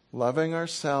loving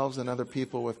ourselves and other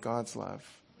people with God's love.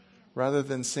 Rather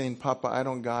than saying, Papa, I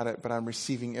don't got it, but I'm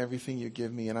receiving everything you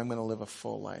give me, and I'm going to live a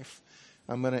full life.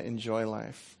 I'm going to enjoy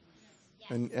life.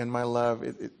 And my love,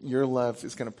 your love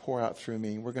is going to pour out through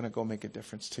me. We're going to go make a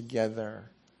difference together.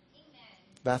 Amen.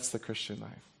 That's the Christian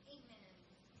life.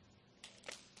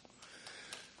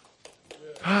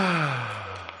 I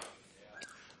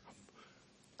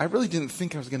really didn't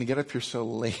think I was going to get up here so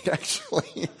late,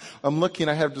 actually. I'm looking,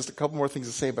 I have just a couple more things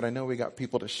to say, but I know we got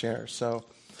people to share. So,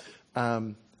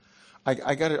 I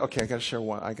got to share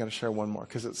one. I got to share one more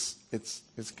because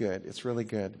it's good. It's really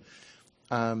good.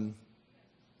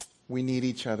 We need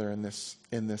each other in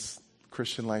this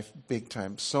Christian life big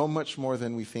time. So much more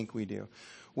than we think we do.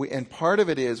 And part of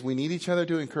it is we need each other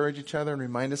to encourage each other and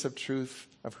remind us of truth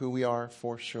of who we are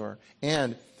for sure.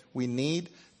 And we need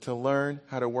to learn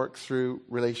how to work through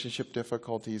relationship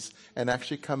difficulties and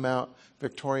actually come out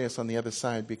victorious on the other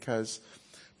side because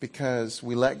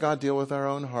we let God deal with our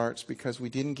own hearts, because we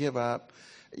didn't give up,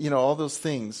 all those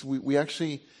things. We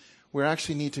actually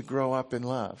need to grow up in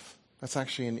love. That's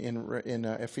actually in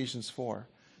Ephesians 4.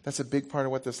 That's a big part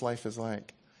of what this life is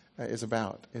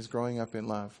growing up in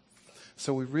love.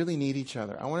 So we really need each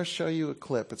other. I want to show you a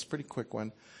clip. It's a pretty quick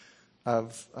one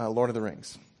of Lord of the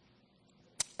Rings.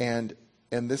 And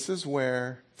this is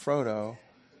where Frodo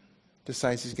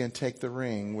decides he's going to take the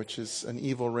ring, which is an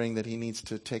evil ring that he needs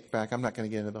to take back. I'm not going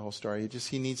to get into the whole story.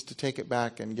 He needs to take it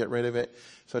back and get rid of it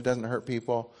so it doesn't hurt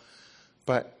people.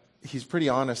 But he's pretty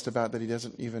honest about that he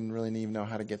doesn't even really even know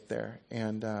how to get there.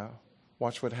 And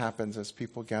watch what happens as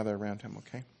people gather around him,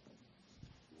 okay?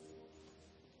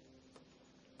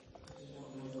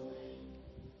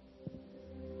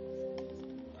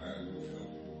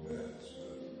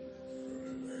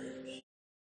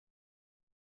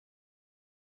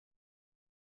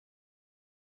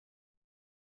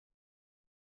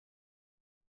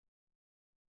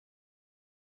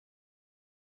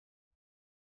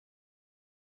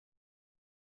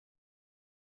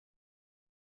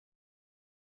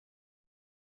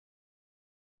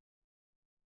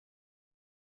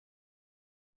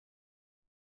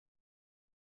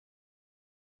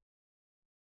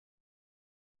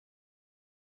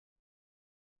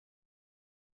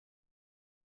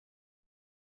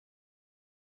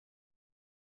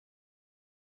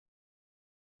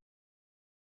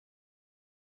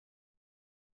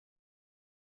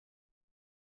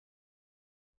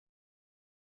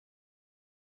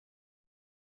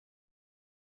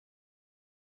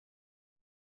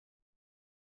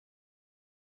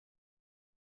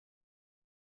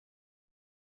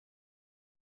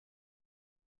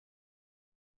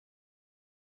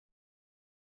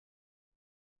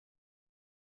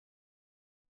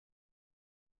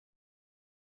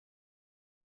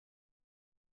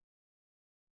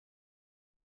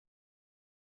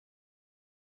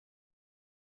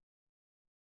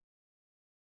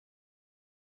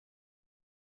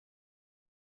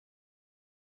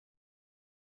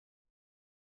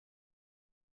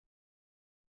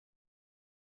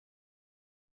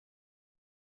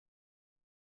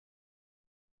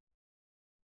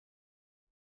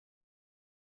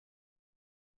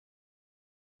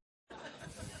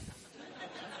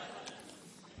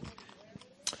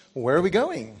 Where are we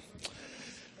going?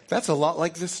 That's a lot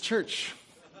like this church.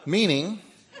 Meaning,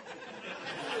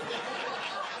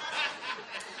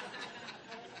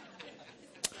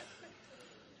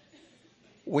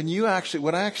 when I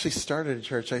actually started a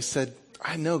church, I said,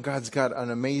 I know God's got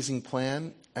an amazing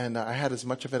plan, and I had as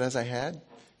much of it as I had.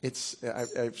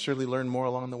 I've surely learned more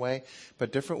along the way,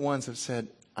 but different ones have said,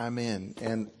 I'm in,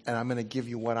 and I'm going to give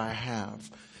you what I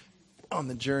have on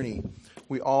the journey.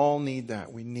 We all need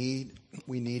that. We need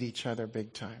each other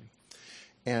big time.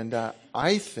 And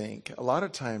I think a lot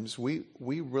of times we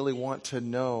really want to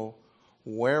know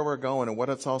where we're going and what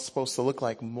it's all supposed to look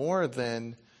like more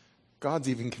than God's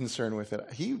even concerned with it.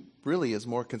 He really is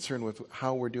more concerned with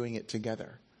how we're doing it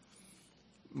together,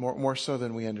 more so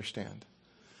than we understand.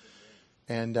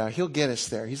 And he'll get us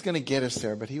there. He's going to get us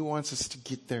there, but he wants us to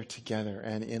get there together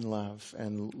and in love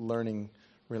and learning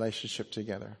relationship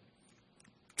together.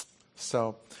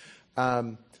 So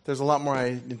there's a lot more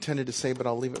I intended to say, but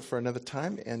I'll leave it for another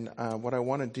time. And what I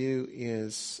want to do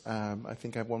is, I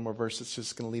think I have one more verse that's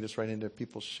just going to lead us right into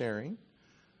people sharing.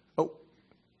 Oh,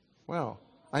 wow.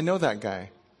 I know that guy.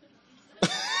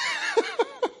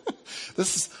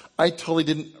 I totally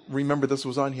didn't remember this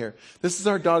was on here. This is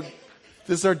our dog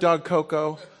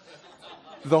Coco.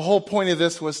 The whole point of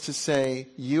this was to say,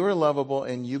 you are lovable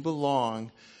and you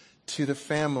belong to the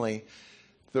family.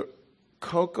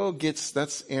 Coco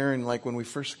that's Erin, like when we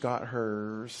first got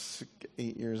her 7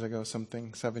 years ago.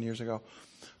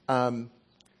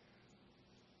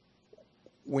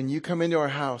 when you come into our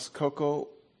house, Coco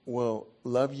will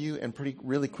love you, and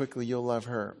really quickly you'll love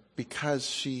her because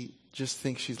she just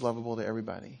thinks she's lovable to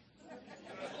everybody.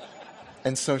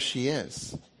 And so she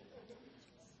is.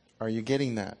 Are you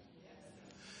getting that?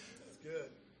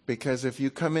 Because if you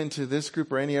come into this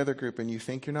group or any other group and you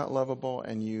think you're not lovable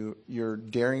and you're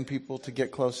daring people to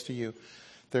get close to you,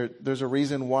 there's a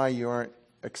reason why you aren't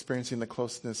experiencing the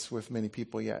closeness with many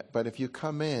people yet. But if you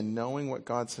come in knowing what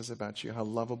God says about you, how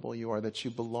lovable you are, that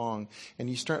you belong, and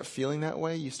you start feeling that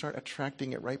way, you start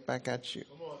attracting it right back at you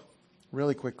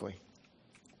really quickly.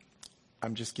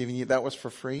 I'm just giving you, that was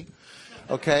for free.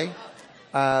 Okay?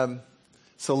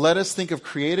 So let us think of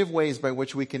creative ways by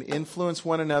which we can influence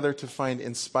one another to find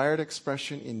inspired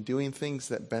expression in doing things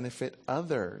that benefit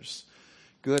others.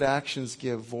 Good actions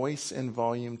give voice and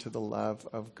volume to the love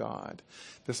of God.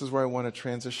 This is where I want to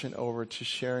transition over to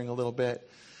sharing a little bit.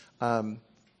 I'm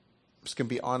just going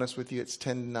to be honest with you. It's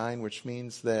 10 to 9, which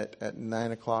means that at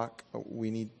 9 o'clock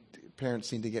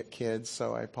parents need to get kids.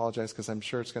 So I apologize because I'm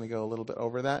sure it's going to go a little bit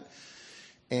over that.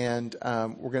 And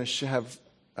we're going to have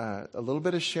a little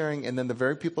bit of sharing, and then the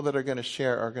very people that are going to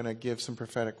share are going to give some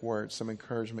prophetic words, some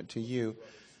encouragement to you.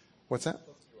 What's that?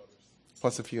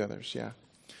 Plus a few others, yeah.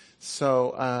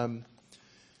 So,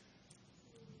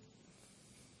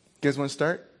 you guys want to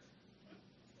start?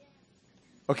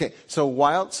 Okay, so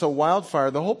Wildfire,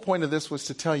 the whole point of this was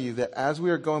to tell you that as we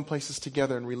are going places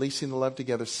together and releasing the love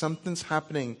together, something's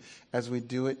happening as we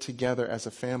do it together as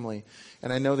a family.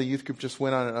 And I know the youth group just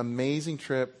went on an amazing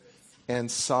trip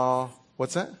and saw,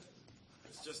 what's that?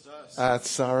 It's just us.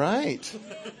 That's all right.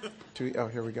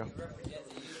 Here we go.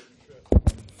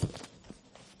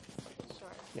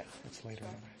 Yeah, it's later.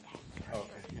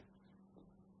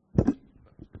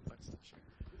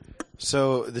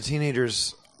 So the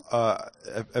teenagers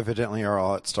evidently are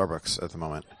all at Starbucks at the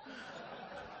moment.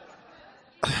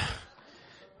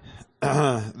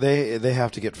 They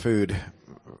have to get food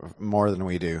more than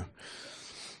we do,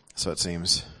 so it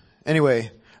seems.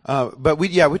 Anyway, but we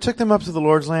took them up to the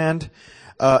Lord's Land.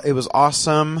 It was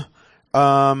awesome.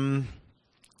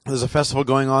 There's a festival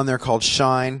going on there called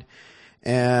Shine,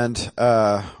 and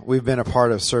we've been a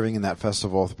part of serving in that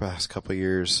festival the past couple of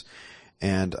years.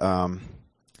 And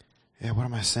what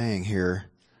am I saying here?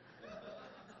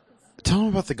 Tell them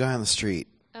about the guy on the street.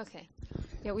 Okay.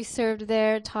 Yeah, we served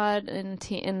there. Todd and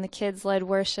the kids led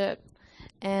worship,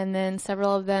 and then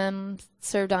several of them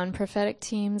served on prophetic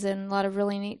teams, and a lot of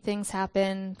really neat things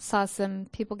happened. Saw some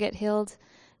people get healed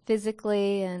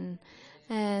physically, and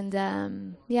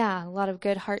a lot of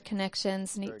good heart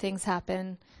connections. Neat things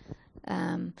happen.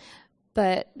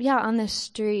 But yeah, on the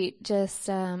street, just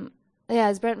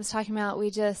as Brent was talking about,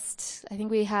 I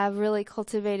think we have really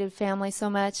cultivated family so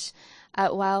much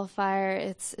at Wildfire.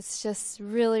 It's just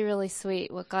really, really sweet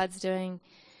what God's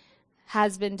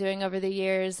has been doing over the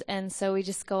years. And so we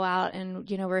just go out and,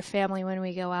 we're a family when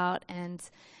we go out. And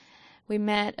we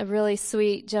met a really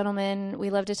sweet gentleman. We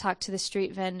love to talk to the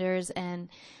street vendors, and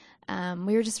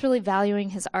we were just really valuing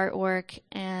his artwork.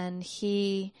 And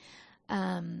he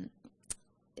was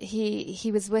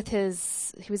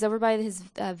over by his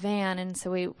van, and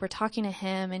so we were talking to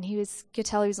him, and could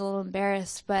tell he was a little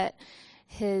embarrassed, but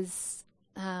his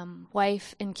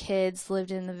wife and kids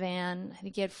lived in the van. I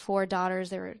think he had 4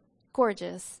 daughters. They were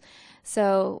gorgeous.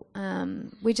 So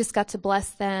we just got to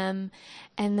bless them.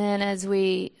 And then as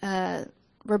we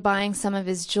were buying some of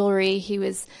his jewelry, he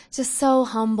was just so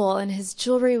humble, and his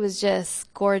jewelry was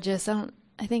just gorgeous. I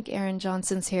think Erin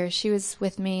Johnson's here. She was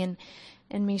with me and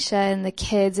Misha and the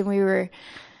kids, and we were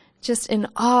just in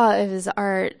awe of his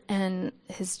art and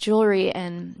his jewelry.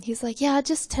 And he's like, yeah,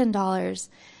 just $10.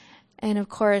 And of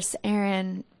course,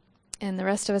 Aaron and the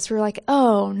rest of us were like,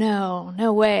 oh,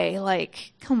 no way.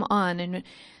 Like, come on. And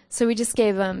so we just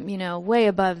gave him, way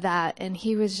above that. And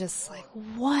he was just like,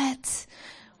 what?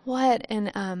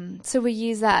 And so we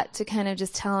use that to kind of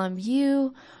just tell him,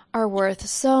 you are worth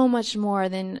so much more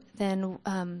than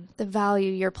the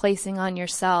value you're placing on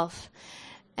yourself.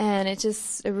 And it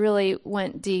really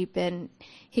went deep. And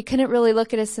he couldn't really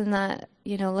look at us in that,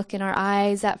 look in our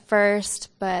eyes at first,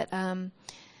 but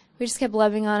we just kept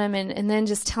loving on him, and then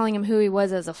just telling him who he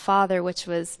was as a father, which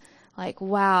was like,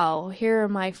 wow, here are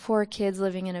my 4 kids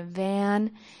living in a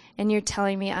van, and you're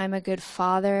telling me I'm a good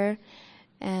father.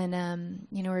 And,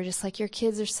 we're just like, your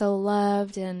kids are so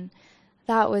loved. And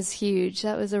that was huge.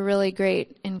 That was a really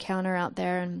great encounter out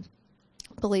there, and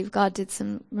I believe God did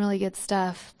some really good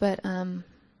stuff. But,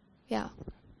 yeah.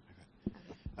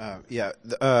 I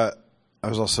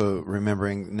was also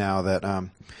remembering now that,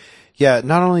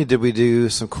 not only did we do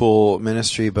some cool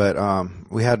ministry, but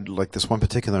we had like this one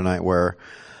particular night where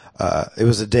it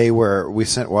was a day where we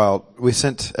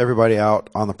sent everybody out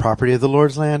on the property of the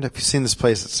Lord's land. If you've seen this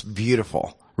place, it's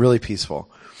beautiful, really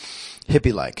peaceful,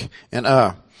 hippie-like.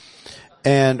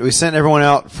 And we sent everyone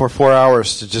out for 4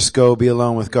 hours to just go be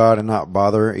alone with God and not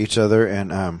bother each other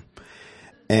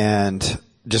and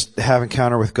just have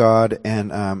encounter with God.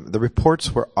 And the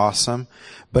reports were awesome,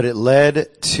 but it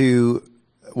led to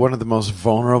one of the most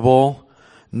vulnerable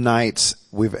nights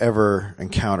we've ever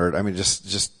encountered. I mean,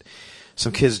 just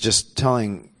some kids just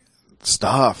telling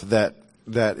stuff that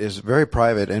is very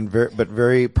private and but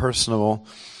very personal,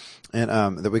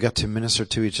 and that we got to minister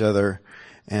to each other.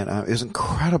 And it was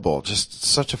incredible, just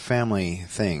such a family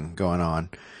thing going on.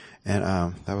 And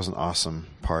that was an awesome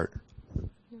part.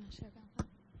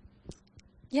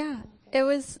 Yeah, it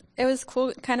was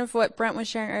cool, kind of what Brent was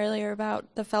sharing earlier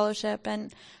about the fellowship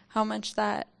and how much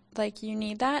that, like, you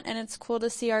need that. And it's cool to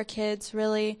see our kids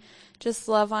really just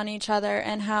love on each other,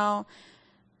 and how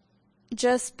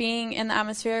just being in the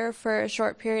atmosphere for a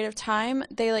short period of time,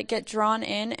 they like get drawn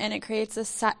in, and it creates a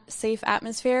safe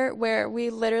atmosphere where we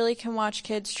literally can watch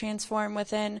kids transform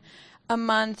within a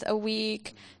month, a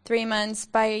week, 3 months,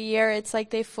 by a year. It's like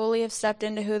they fully have stepped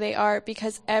into who they are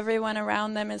because everyone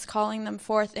around them is calling them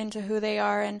forth into who they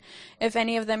are. And if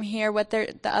any of them hear what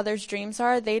the others' dreams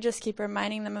are, they just keep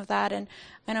reminding them of that. And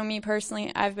I know me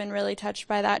personally, I've been really touched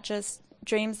by that, just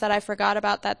dreams that I forgot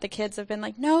about, that the kids have been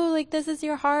like, no, like, this is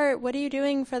your heart. What are you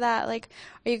doing for that? Like,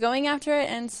 are you going after it?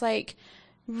 And it's like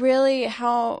really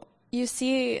how you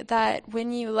see that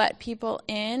when you let people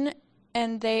in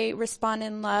and they respond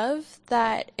in love,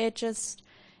 that it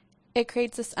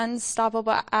creates this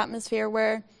unstoppable atmosphere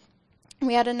where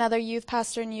we had another youth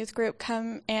pastor and youth group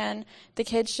come, and the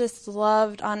kids just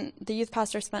loved on, the youth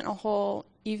pastor spent a whole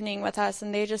evening with us,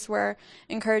 and they just were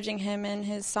encouraging him in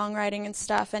his songwriting and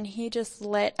stuff, and he just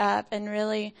lit up, and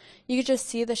really you could just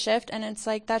see the shift. And it's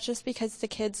like, that's just because the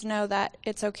kids know that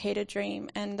it's okay to dream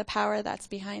and the power that's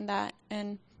behind that.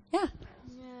 And yeah.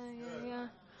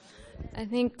 I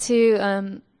think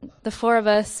too, the four of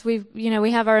us, we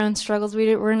have our own struggles.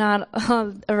 We're not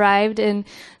arrived, and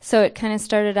so it kind of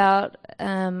started out.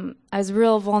 I was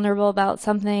real vulnerable about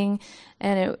something,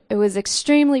 and it was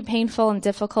extremely painful and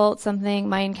difficult.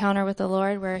 My encounter with the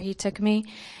Lord, where He took me,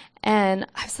 and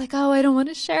I was like, oh, I don't want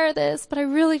to share this, but I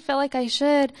really felt like I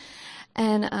should,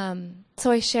 and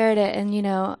so I shared it,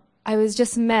 and I was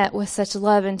just met with such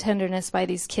love and tenderness by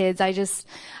these kids.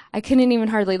 I couldn't even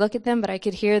hardly look at them, but I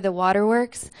could hear the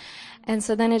waterworks. And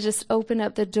so then it just opened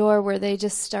up the door where they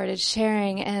just started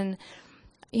sharing. And,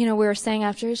 we were saying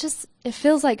after, it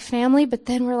feels like family, but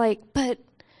then we're like, but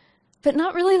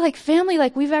not really like family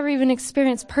like we've ever even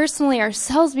experienced personally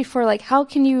ourselves before. Like, how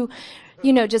can you,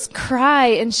 just cry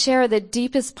and share the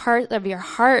deepest part of your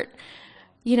heart,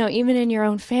 even in your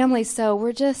own family. So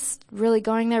we're just really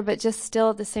going there, but just still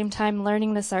at the same time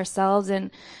learning this ourselves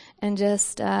and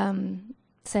just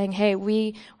saying, hey,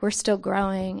 we're still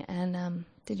growing. And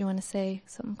did you want to say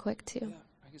something quick too? Yeah,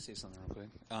 I can say something real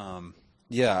quick.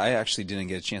 Yeah, I actually didn't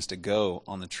get a chance to go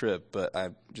on the trip, but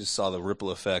I just saw the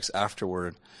ripple effects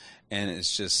afterward. And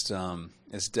it's just,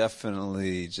 it's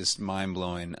definitely just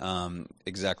mind-blowing,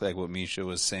 exactly like what Misha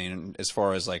was saying, as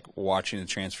far as like watching the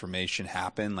transformation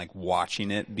happen, like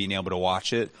watching it, being able to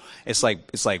watch it. It's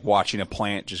like watching a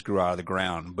plant just grow out of the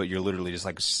ground, but you're literally just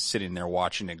like sitting there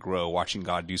watching it grow, watching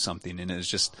God do something. And it's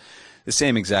just the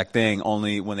same exact thing,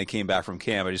 only when they came back from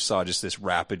camp, I just saw just this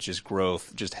rapid just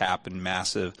growth just happen,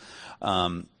 massive.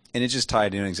 And it just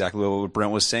tied in exactly what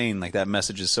Brent was saying, like that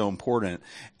message is so important.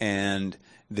 And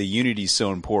the unity is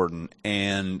so important.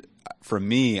 And for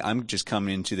me, I'm just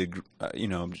coming into the,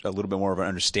 a little bit more of an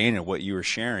understanding of what you were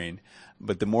sharing.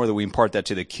 But the more that we impart that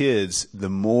to the kids, the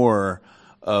more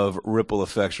of ripple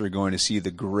effects we're going to see.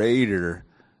 The greater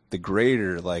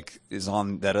like is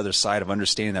on that other side of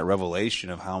understanding that revelation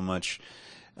of how much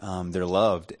they're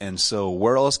loved. And so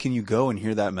where else can you go and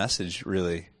hear that message,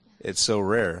 really? It's so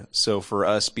rare. So for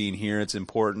us being here, it's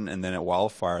important. And then at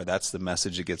Wildfire, that's the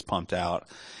message that gets pumped out.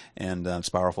 And it's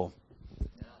powerful.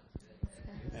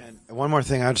 And one more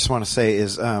thing I just want to say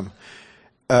is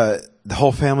the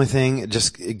whole family thing,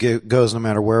 it goes no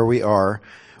matter where we are.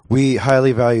 We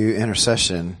highly value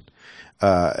intercession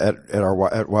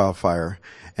at Wildfire.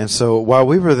 And so while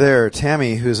we were there,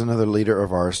 Tammy, who's another leader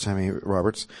of ours, Tammy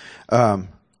Roberts,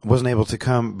 wasn't able to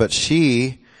come, but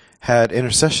she had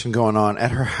intercession going on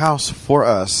at her house for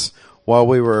us while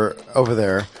we were over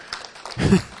there.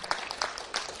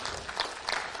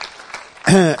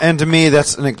 And to me,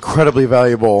 that's an incredibly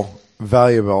valuable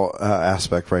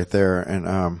aspect right there.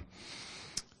 And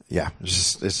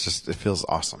it feels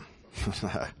awesome.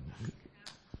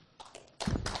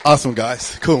 Awesome,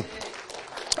 guys. Cool.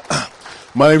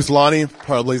 My name's Lonnie,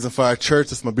 part of Blazing Fire Church.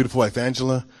 This is my beautiful wife,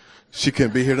 Angela. She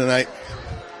couldn't be here tonight.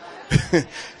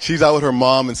 She's out with her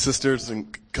mom and sisters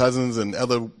and cousins and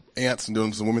other aunts and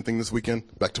doing some women thing this weekend.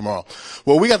 Back tomorrow.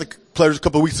 Well, we got the pleasure a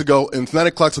couple of weeks ago, and it's 9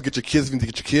 o'clock, so get your kids if you need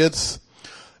to get your kids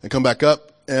and come back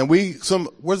up. And where's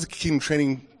the Kingdom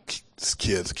Training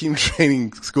kids? Kingdom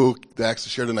Training School that actually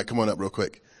shared tonight. Come on up real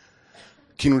quick.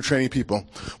 Kingdom Training people.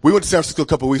 We went to San Francisco a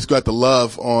couple of weeks ago at the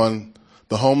Love on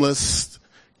the homeless,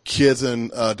 kids in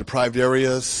deprived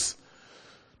areas,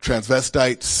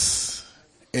 transvestites,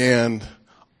 and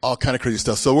all kind of crazy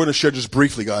stuff. So we're going to share just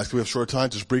briefly, guys, because we have short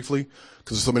time, just briefly,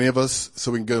 because there's so many of us,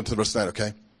 so we can get into the rest of the night,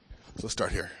 okay? So let's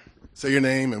start here. Say your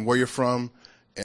name and where you're from,